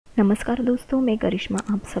नमस्कार दोस्तों, मैं करिश्मा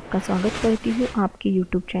आप सबका स्वागत करती हूँ आपके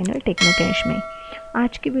YouTube चैनल टेक्नो कैश में।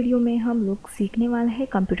 आज की वीडियो में हम लोग सीखने वाले हैं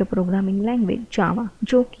कंप्यूटर प्रोग्रामिंग लैंग्वेज जावा,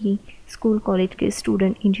 जो कि स्कूल कॉलेज के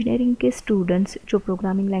स्टूडेंट, इंजीनियरिंग के स्टूडेंट्स जो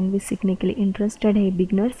प्रोग्रामिंग लैंग्वेज सीखने के लिए इंटरेस्टेड है,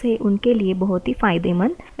 बिगनर्स है, उनके लिए बहुत ही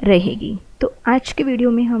फ़ायदेमंद रहेगी। तो आज के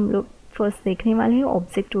वीडियो में हम लोग फर्स्ट देखने वाले हैं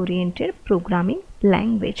object oriented programming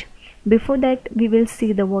language. Before that, we will see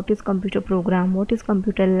the what is computer program, what is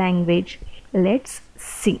computer language. Let's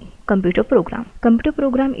see computer program. Computer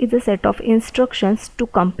program is a set of instructions to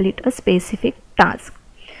complete a specific task.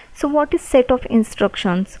 So what is set of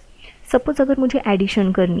instructions? Suppose अगर मुझे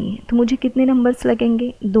addition करनी है तो मुझे कितने numbers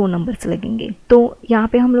लगेंगे? 2 numbers लगेंगे। तो यहाँ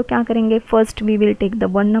पे हम लोग क्या करेंगे? First we will take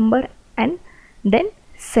the 1 number and then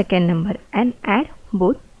second number and add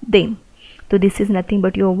both them. तो this is nothing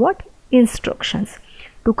but your what? Instructions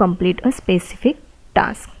to complete a specific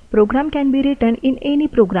task. Program can be written in any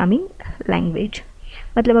programming language.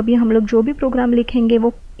 मतलब अभी हम लोग जो भी programme लिखेंगे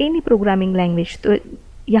वो any programming language। तो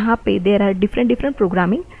यहाँ पे there are different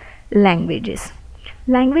programming languages.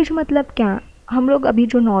 Language मतलब क्या? हम लोग अभी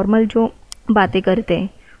जो नॉर्मल जो बातें करते हैं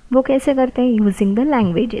वो कैसे करते हैं? Using the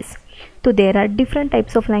languages. तो there are different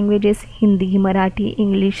types of languages, Hindi, Marathi,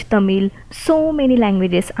 English, Tamil, so many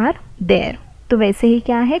languages are there. तो वैसे ही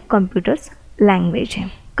क्या है? कंप्यूटर्स लैंग्वेज है।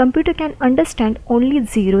 Computer can understand only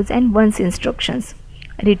zeros and once instructions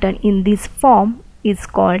written in this form is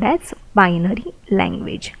called as binary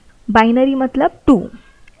language. Binary मतलब 2,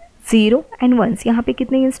 0 and 1। यहाँ पे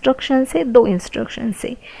कितने instructions है? 2 इंस्ट्रक्शंस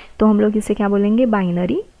है, तो हम लोग इसे क्या बोलेंगे?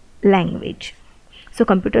 Binary language. सो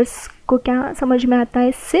कंप्यूटर्स को क्या समझ में आता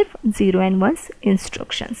है? सिर्फ 0 and 1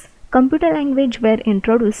 instructions. Computer language were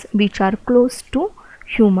introduced which are close to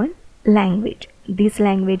human language. These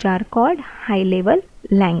language are called high level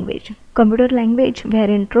language. Computer language were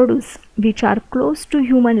introduced which are close to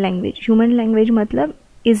human language. Human language मतलब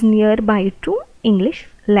is nearby to English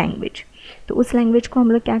language. तो उस language को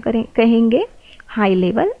हम लोग क्या कहेंगे? high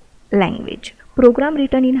level language. Program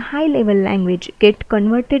written in high level language get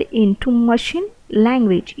converted into machine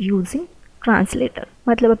language using translator.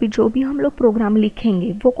 मतलब अभी जो भी हम लोग प्रोग्राम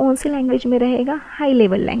लिखेंगे वो कौन सी लैंग्वेज में रहेगा? High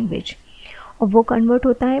level language. और वो कन्वर्ट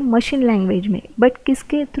होता है मशीन लैंग्वेज में, बट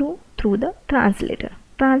किसके through? Through the translator.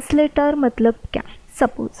 Translator मतलब क्या?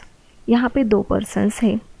 सपोज यहाँ पे 2 पर्सन्स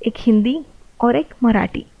हैं, एक हिंदी और एक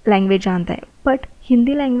मराठी लैंग्वेज जानता है, बट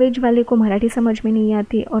हिंदी लैंग्वेज वाले को मराठी समझ में नहीं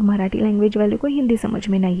आती और मराठी लैंग्वेज वाले को हिंदी समझ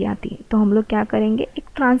में नहीं आती। तो हम लोग क्या करेंगे? एक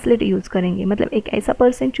ट्रांसलेटर यूज़ करेंगे, मतलब एक ऐसा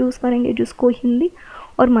पर्सन चूज़ करेंगे जिसको हिंदी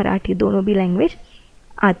और मराठी दोनों भी लैंग्वेज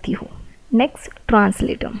आती हो। Next,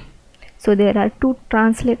 translator. So there are 2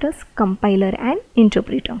 translators, compiler and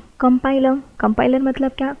interpreter. Compiler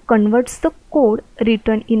मतलब क्या? Converts the code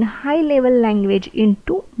written in high level language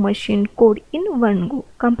into machine code in one go.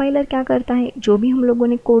 Compiler क्या करता है? जो भी हम लोगों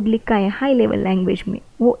ने कोड लिखा है हाई लेवल लैंग्वेज में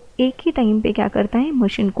वो एक ही टाइम पे क्या करता है?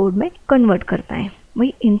 मशीन कोड में कन्वर्ट करता है।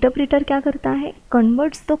 वही इंटरप्रेटर क्या करता है?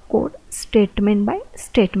 Converts the code statement by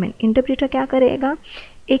statement. Interpreter क्या करेगा?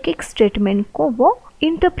 एक एक स्टेटमेंट को वो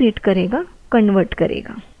इंटरप्रेट करेगा, कन्वर्ट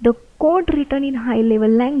करेगा। The code written in high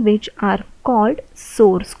level language are called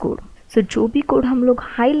source code. So जो भी कोड हम लोग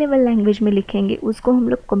हाई लेवल लैंग्वेज में लिखेंगे उसको हम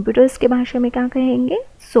लोग कंप्यूटर्स के भाषा में क्या कहेंगे?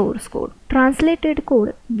 Source code. Translated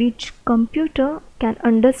code which computer can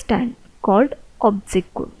understand called object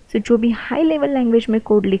code. So जो भी हाई लेवल लैंग्वेज में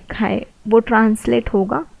कोड लिखा है वो ट्रांसलेट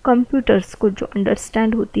होगा कंप्यूटर्स को जो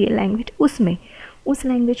अंडरस्टैंड होती है लैंग्वेज उसमें। उस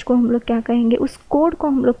लैंग्वेज को हम लोग क्या कहेंगे? उस कोड को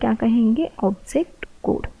हम लोग क्या कहेंगे? Object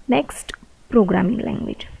code. Next, programming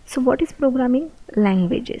language. So what is programming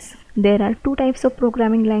languages? There are 2 types of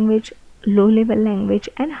programming language, low level language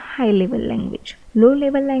and high level language. Low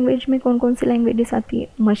level language में कौन कौन सी लैंग्वेजेस आती है?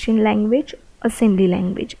 मशीन लैंग्वेज, असेंबली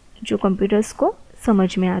लैंग्वेज, जो computers को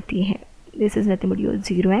समझ में आती है। This is nothing but your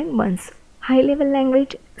 0 and 1s. High level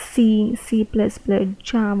language C, C++,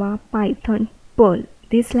 Java, Python, Perl.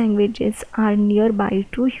 These languages are nearby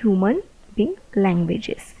to human being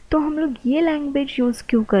languages. तो हम लोग ये लैंग्वेज यूज़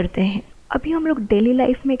क्यों करते हैं? अभी हम लोग डेली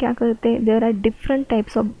लाइफ में क्या करते हैं? There are different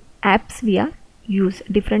types of apps we are use,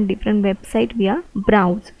 different website we are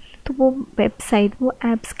browse. तो वो वेबसाइट, वो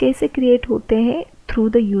एप्स कैसे क्रिएट होते हैं? Through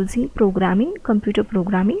the using programming, computer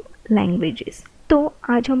programming languages. तो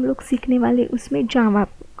आज हम लोग सीखने वाले उसमें Java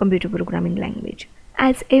computer programming language.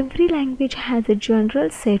 As every language has a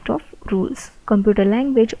general set of rules, computer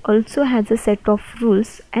language also has a set of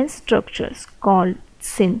rules and structures called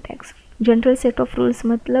syntax. General set of rules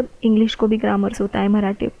मतलब English को भी ग्रामर्स होता है,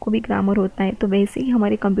 मराठी को भी grammar होता है, तो वैसे ही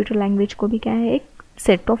हमारे कंप्यूटर लैंग्वेज को भी क्या है? एक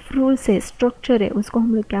सेट ऑफ रूल्स है, स्ट्रक्चर है, उसको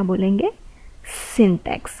हम लोग क्या बोलेंगे?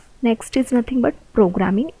 Syntax. Next is nothing but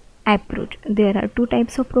programming approach. There are 2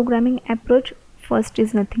 types of programming approach. first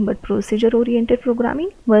is nothing but procedure oriented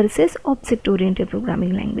programming versus object oriented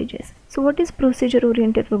programming languages. So what is procedure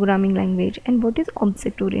oriented programming language and what is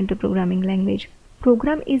object oriented programming language?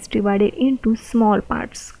 Program is divided into small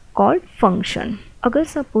parts called function. अगर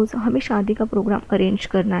suppose हमें शादी का programme arrange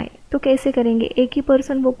करना है तो कैसे करेंगे? एक ही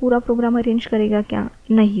पर्सन वो पूरा प्रोग्राम अरेंज करेगा क्या?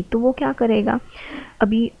 नहीं। तो वो क्या करेगा?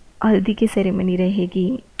 अभी हल्दी की सेरेमनी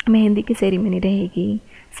रहेगी, मेहंदी की सेरेमनी रहेगी,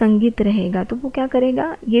 संगीत रहेगा, तो वो क्या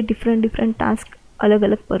करेगा? ये डिफरेंट टास्क अलग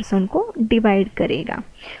अलग पर्सन को डिवाइड करेगा।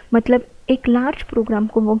 मतलब एक लार्ज प्रोग्राम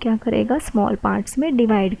को वो क्या करेगा? स्मॉल पार्ट्स में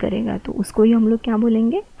डिवाइड करेगा। तो उसको ही हम लोग क्या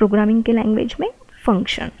बोलेंगे प्रोग्रामिंग के लैंग्वेज में?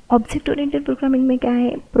 फंक्शन। ऑब्जेक्ट ओरिएंटेड प्रोग्रामिंग में क्या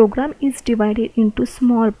है? Program is divided into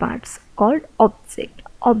small parts called object.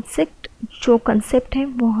 Object जो कंसेप्ट है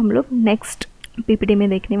वो हम लोग नेक्स्ट पीपीटी में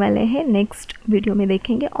देखने वाले हैं, नेक्स्ट वीडियो में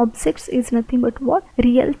देखेंगे। Objects is nothing but what?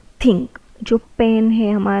 Real thing. जो पेन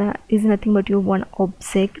है हमारा is nothing but your one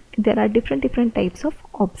object. There are different types of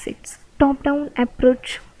objects. Top down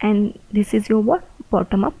approach and this is your what?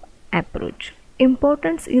 Bottom up approach.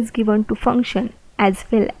 Importance is given to function as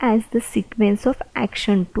well as the sequence of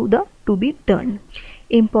action to be done.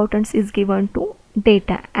 Importance is given to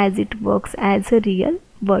data as it works as a real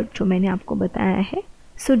word, जो मैंने आपको बताया है.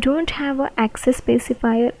 So don't have a access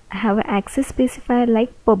specifier. Have a access specifier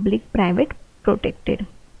like public, private, protected.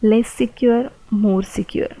 Less secure, more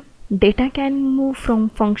secure. Data can move from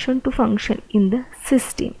function to function in the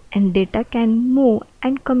system, and data can move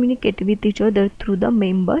and communicate with each other through the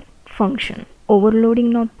member function.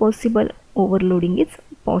 Overloading not possible, overloading is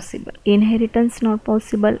possible. Inheritance not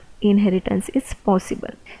possible, inheritance is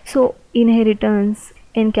possible. So inheritance,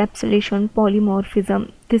 encapsulation, polymorphism,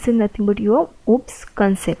 this is nothing but your OOPS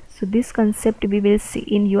concept. So this concept we will see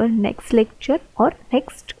in your next lecture or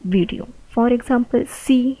next video. For example,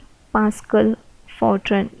 C, Pascal,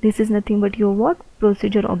 Fortran, this is nothing but your what?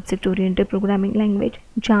 Procedure object oriented programming language.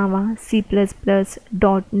 Java, C++,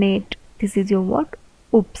 .NET, this is your what?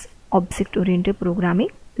 OOPS, object oriented programming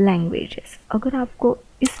languages. अगर आपको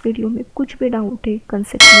इस video में कुछ भी doubt है,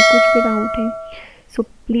 concept में कुछ भी डाउट है, सो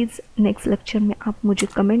प्लीज़ नेक्स्ट लेक्चर में आप मुझे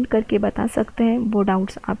कमेंट करके बता सकते हैं. वो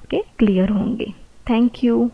डाउट्स आपके क्लियर होंगे. Thank you.